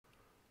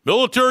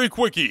Military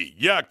Quicky,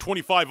 Yak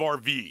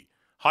 25RV,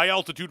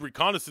 high-altitude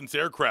reconnaissance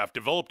aircraft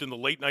developed in the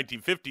late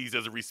 1950s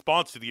as a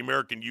response to the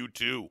American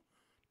U-2.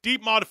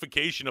 Deep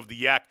modification of the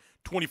Yak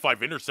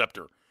 25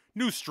 Interceptor,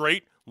 new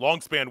straight,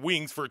 long-span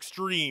wings for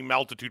extreme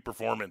altitude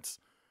performance.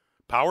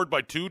 Powered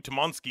by two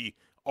Tamansky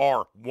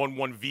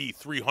R-11V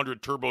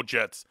 300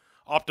 turbojets,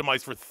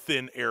 optimized for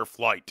thin air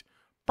flight.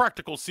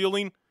 Practical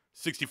ceiling,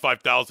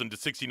 65,000 to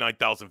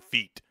 69,000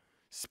 feet.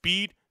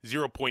 Speed,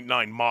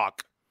 0.9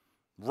 Mach.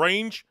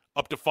 Range,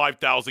 up to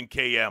 5,000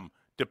 km,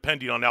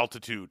 depending on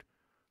altitude.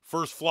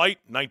 First flight,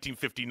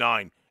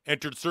 1959.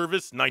 Entered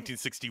service,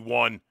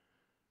 1961.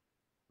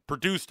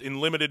 Produced in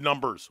limited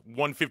numbers,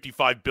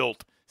 155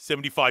 built,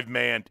 75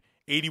 manned,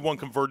 81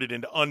 converted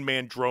into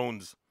unmanned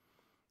drones.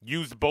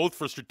 Used both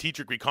for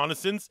strategic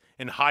reconnaissance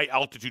and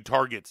high-altitude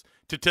targets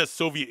to test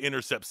Soviet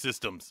intercept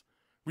systems.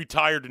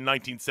 Retired in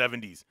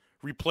 1970s,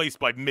 replaced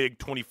by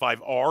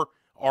MiG-25R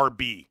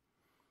RB.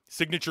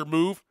 Signature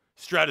move,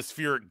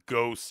 stratospheric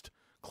ghost.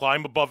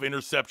 Climb above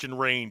interception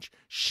range,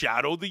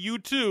 shadow the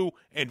U-2,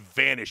 and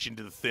vanish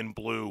into the thin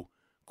blue.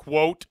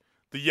 Quote,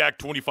 the Yak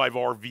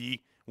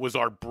 25RV was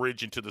our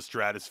bridge into the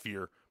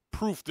stratosphere,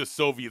 proof the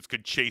Soviets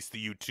could chase the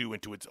U-2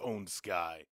 into its own sky.